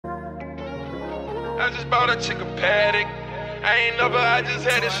I just bought a chick a Paddock. I ain't know, but I just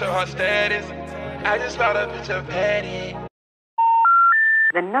had to show her status. I just bought a bitch a Paddock.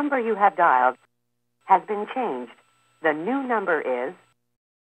 The number you have dialed has been changed. The new number is...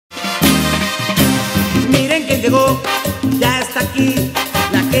 Miren que llegó, ya está aquí,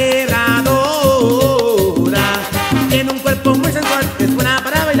 la quebradora. Tiene un cuerpo muy sensual, es buena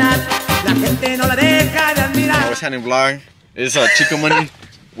para bailar. La gente no la deja de admirar. What's happening, vlog? It's Chico Money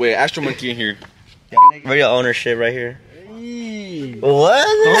with Astro Monkey in here. Real ownership right here. Hey, What?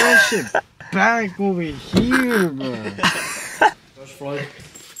 throw that shit back over here, bro. That's Floyd.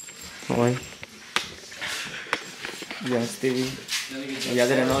 Floyd. Yeah, Stevie. Y'all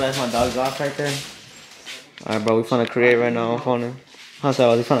didn't know that's my dog's off right there? Alright, bro, we finna create right now. I'm phoning. How's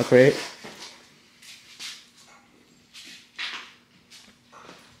that? We finna create?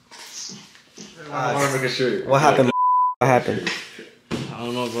 What happened? What happened? I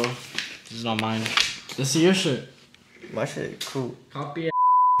don't know, bro. This is not mine. This is your shit. My shit cool. Copy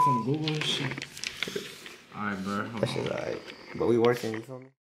from Google and shit. Alright, bro. That shit's alright. But we working, you feel me?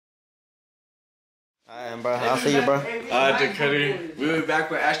 Alright, bro. I'll see you, bro. Alright, Cuddy. We'll be back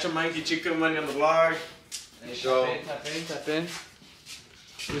with Astro Monkey, Chico Money on the vlog. So, Tap in.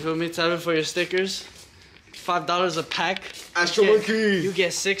 You feel me? Tap in for your stickers. $5 a pack. Astro Monkey. You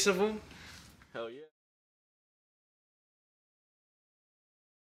get 6 of them. Hell yeah.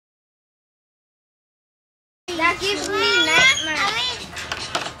 That gives me nightmares.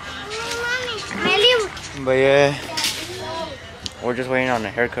 But yeah, we're just waiting on the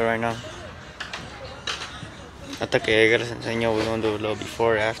haircut right now. Hasta que llegue les enseño, we're gonna do a little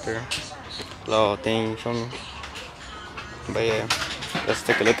before, after, little thing, you feel me? But yeah, let's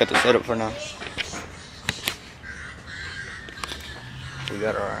take a look at the setup for now. We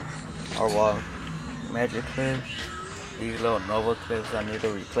got our wall magic clips. These little Nova clips, I need to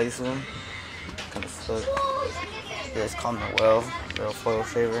replace them. Kind of stuck. Yeah, it's Common Well, little foil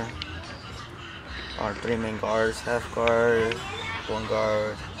shaver. Our 3 main guards, half guard, 1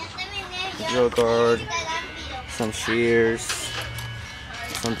 guard, drill guard, some shears,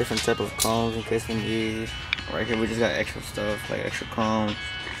 some different type of combs in case we need. Right here we just got extra stuff like extra combs.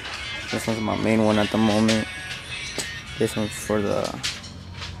 This one's my main one at the moment. This one's for the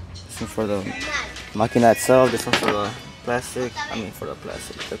machina itself. This one's for the plastic.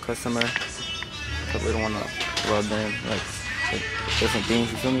 The customer. Because we don't want to rub them like different things,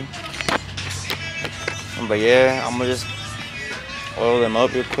 you feel me? But yeah, I'm gonna just oil them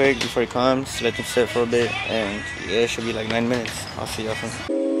up real quick before he comes, let them sit for a bit, and yeah, it should be like 9 minutes. I'll see y'all soon.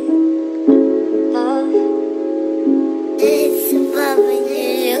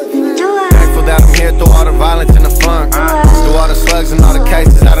 Thankful that I'm here through all the violence and the fun, through all the slugs and all the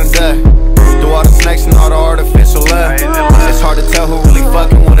cases I done done, through all the snakes and all the artificial love. It's hard to tell who really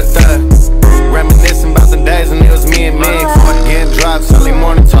fucking with a thug. Reminiscing about the days when it was me and Migs, getting drops early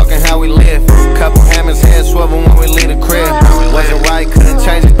morning talking how we live. Couple hammers, head swivel when we leave the crib. Wasn't right, couldn't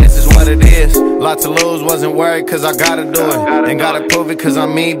change it, this is what it is. Lot to lose, wasn't worried cause I gotta do it. Ain't gotta prove it cause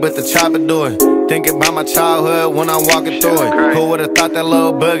I'm me, but the chopper do it. Thinking about my childhood when I'm walking through it. Who would've thought that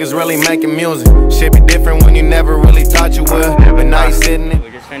little bug is really making music? Shit be different when you never really thought you would. But now you sitting there.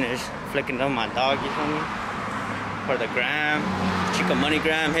 We just finished flicking up my dog, you feel me? For the gram, Chico Money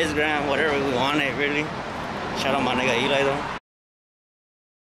gram, his gram, whatever we want it really. Shout out my nigga Eli though.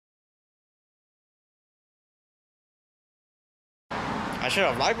 I should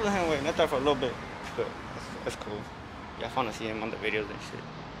have liked with him, wait, not that for a little bit, but that's cool. Y'all fun to see him on the videos and shit.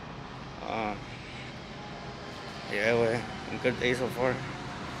 Yeah, well, good day so far.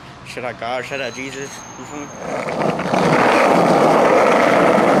 Shout out God, shout out Jesus, you feel me?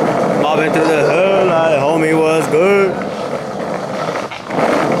 Mobbing through the hood like homie was good.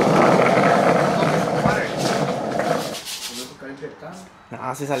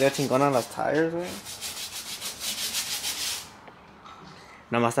 Nah, si salió chingona las tires, wey.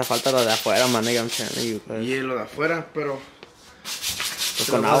 Nada más te falta lo de afuera, man, nigga, I'm telling you. Y lo de afuera, pero... Pues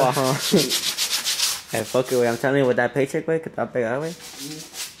con agua, huh? Hey, fuck it, wey, I'm telling you, with that paycheck, wey, que te va a pegar, wey.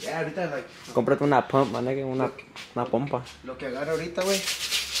 Ya, ahorita, like... Cómprate una pump, man, nigga, una pompa. Lo que agarro ahorita, wey.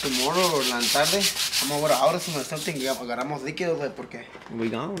 Tomorrow o la tarde, vamos a ver ahora si me something y agarramos líquidos, wey, porque... We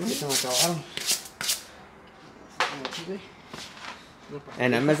gone, ¿no? Se me acabaron.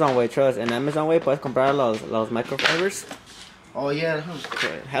 En Amazon, wey, trust. En Amazon, wey, puedes comprar los microfibers. Oh, yeah, huh?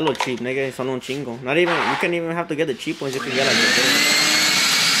 Hello cheap, nigga, son un chingo. Not even, you can't even have to get the cheap ones, you can get like the good ones.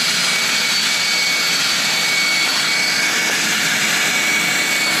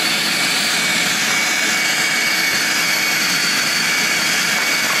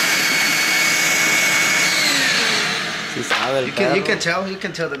 You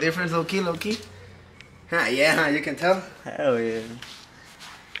can tell the difference, low key. Yeah, you can tell. Hell yeah.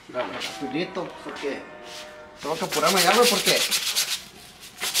 Rapidito, porque tengo que apurarme ya, güey, porque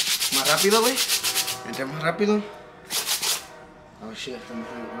más rápido, güey. Entre más rápido. Oh shit,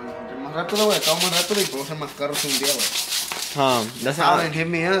 entre más rápido, güey, estamos más rápido y podemos hacer más carros un día, güey. That's Saben, hit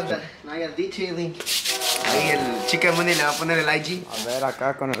me up. No hay el detailing. Ahí el Chica Money le va a poner el IG. A ver,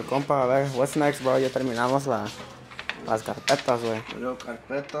 acá con el compa, a ver, what's next, bro? Ya terminamos las carpetas, güey. Luego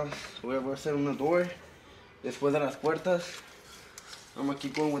carpetas. Voy a hacer una door. Después de las puertas. I'm gonna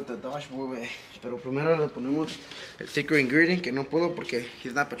keep going with the dashboard, güey. Pero primero le ponemos el secret ingredient, que no puedo porque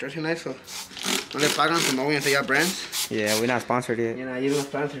he's not patrocinized, so no le pagan, so no voy a enseñar brands. Yeah, we're not sponsored yet. You know, you're not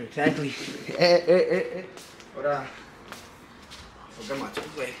sponsored, exactly. Ahora, toca macho,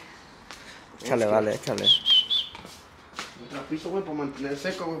 güey. Échale, vale, échale. Un trapito, güey, para mantener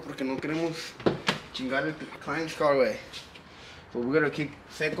seco, güey, porque no queremos chingar el client's car, güey. So we're gonna keep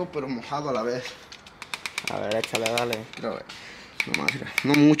seco, pero mojado a la vez. A ver, échale, dale. Pero, güey, nomás, mira,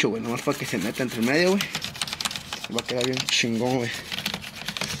 no mucho, güey, nomás para que se meta entre medio, güey. Va a quedar bien chingón, güey.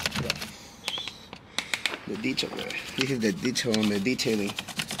 The detail, güey. This is the detail on the detailing.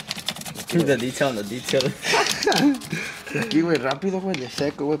 The detail on the detail. Aquí, güey, rápido, güey, de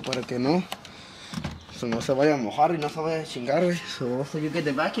seco, güey, para que no se vaya a mojar y no se vaya a chingar, güey. So you get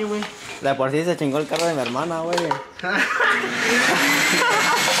the vacuum, güey. De por sí se chingó el carro de mi hermana, güey.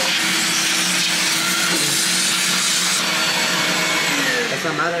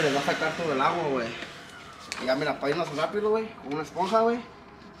 Esa madre le va a sacar todo el agua, güey. Y ya mira, para irnos rápido, güey, con una esponja, güey.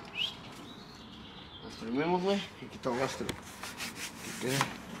 Lo exprimimos, güey, y quitamos esto.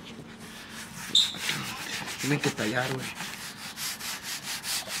 Tienen que tallar, güey.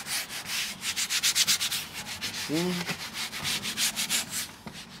 Sí.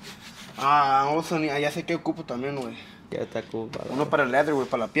 Also, ya sé que ocupo también, güey. Ya está cool, vale. Uno para el leather, güey,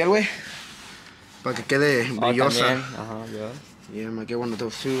 para la piel, güey. Para que quede brillosa. También. Ajá, yo. Yeah, me quedo one of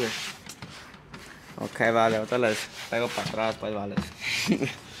those too, güey. Ok, vale, ahorita les pego para atrás, pues, vale.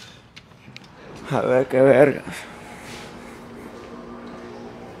 A ver, qué vergas.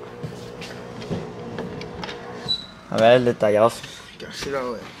 A ver, el detallazo. Que así,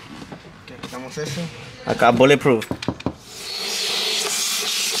 güey. Que quitamos eso. Acá, bulletproof.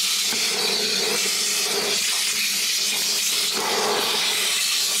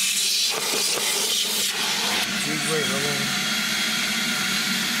 Sí, güey, luego.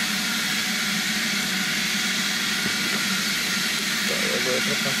 Luego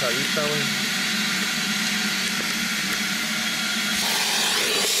otra pasadita, güey.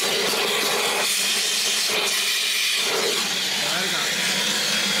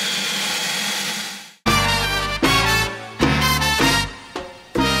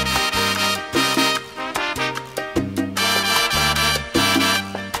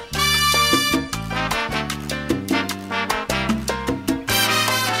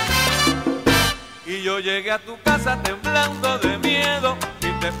 Y yo llegué a tu casa temblando de miedo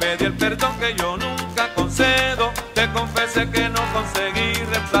y te pedí el perdón que yo nunca concedo. Te confesé que no conseguí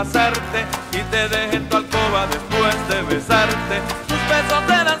reemplazarte y te dejé en tu alcoba después de besarte. Tus besos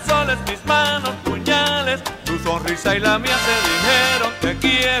eran soles, mis manos puñales. Tu sonrisa y la mía se dijeron te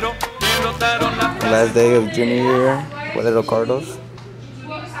quiero y brotaron las frases. Last day of junior year with little Carlos.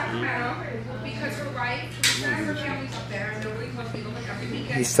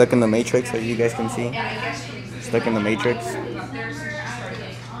 He's stuck in the Matrix, as you guys can see. Stuck in the Matrix.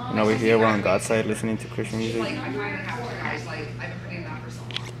 And over here, we're on God's side listening to Christian music.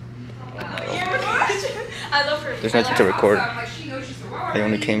 There's nothing to record. I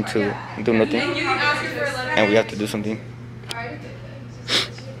only came to do nothing. And we have to do something.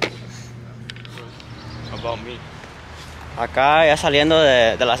 About me. Acá, ya saliendo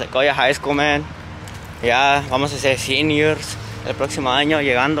de la Sequoia High School, man. Ya vamos a ser seniors el próximo año,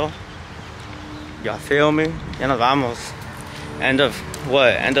 llegando. You feel me? Ya nos vamos. End of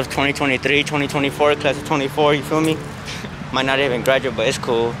 2023, 2024, class of 24, you feel me? Might not even graduate, but it's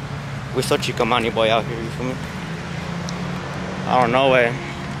cool. We're so chica money boy out here, you feel me? I don't know,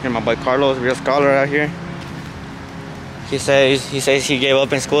 Here my boy Carlos, real scholar out here. He says he gave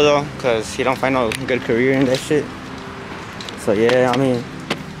up in school though, cause he don't find no good career in that shit. So yeah, I mean,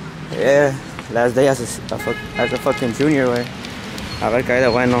 yeah, last day as a fucking junior, güey. A ver qué hay de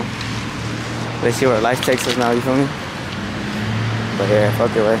bueno. Let's see where life takes us now, you feel me? But yeah,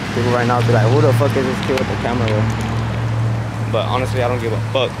 fuck it, güey. People right now be like, who the fuck is this kid with the camera, güey? But honestly, I don't give a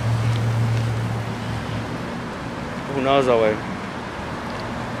fuck. Who knows, though, güey.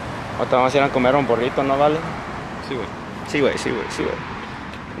 Ahorita vamos a ir a comer un burrito, ¿no, vale? Sí, güey. Sí, güey, sí, güey, sí, güey.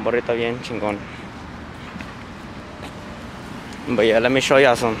 Un burrito bien chingón. But yeah, let me show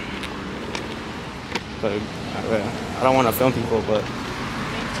you some. but I don't want to film people, but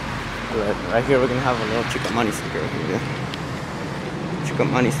right here we're gonna have a little Chica Money sticker right here. Chica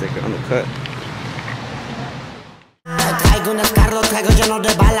Money sticker on the cut. Traigo un escarro, traigo lleno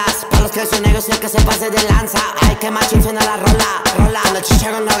de balas. Para los que son negros y el que se pase de lanza. Ay, que machín suena la rola. Con el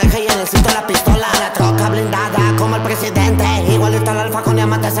chichero en la oreja y en el cinto la pistola. La troca blindada como el presidente. Igualito al alfa con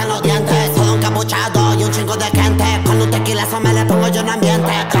diamantes en los dientes. Todo encapuchado y un chingo de gente. Con un tequilazo me le pongo yo en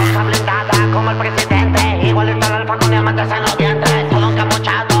ambiente. Troca blindada como el presidente. Igualito al alfa con diamantes en los dientes. Todo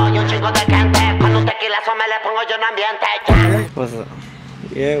encapuchado y un chingo de gente. Con un tequilazo me le pongo yo en ambiente. What's up?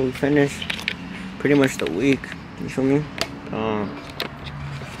 Yeah, we finished pretty much the week. You feel me? Oh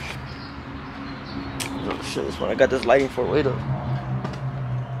shit, this is what I got this lighting for. Wait up,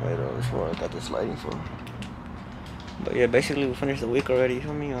 this is what I got this lighting for. But yeah, basically we finished the week already. You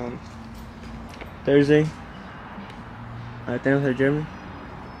feel me? Thursday. Tenemos el Jeremy.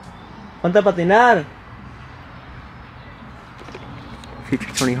 Ponte a patinar.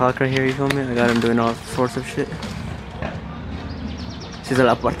 Future Tony Hawk right here. You feel me? I got him doing all sorts of shit. Si se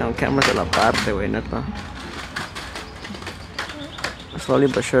la parte on camera, se la parte, wey, neta. Slowly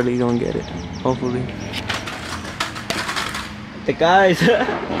but surely you're gonna get it. Hopefully. Te caes.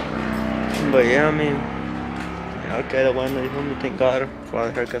 But yeah, I mean, okay, the one, you feel me? Thank God for all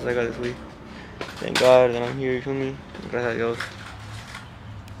the haircuts I got this week. Thank God that I'm here, you feel me? Gracias a Dios.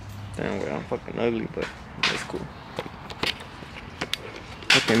 Damn, well, I'm fucking ugly, but it's cool.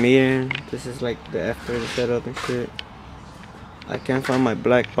 Okay, meeting. This is like the after the setup and shit. I can't find my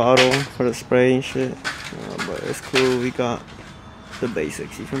black bottle for the spray and shit. But it's cool. We got the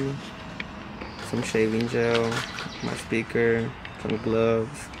basics, you feel me? Some shaving gel, my speaker, some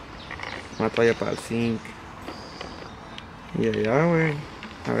gloves, una toalla para el zinc. Yeah, wey.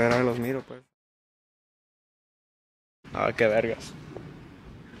 A ver, ahora los miro, pues. Ah, qué vergas.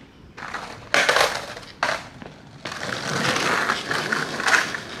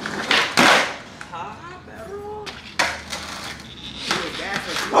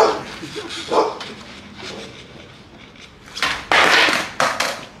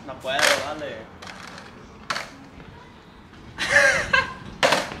 No puedo, dale.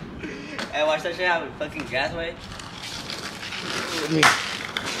 Hey, watch that shit have fucking gas, way.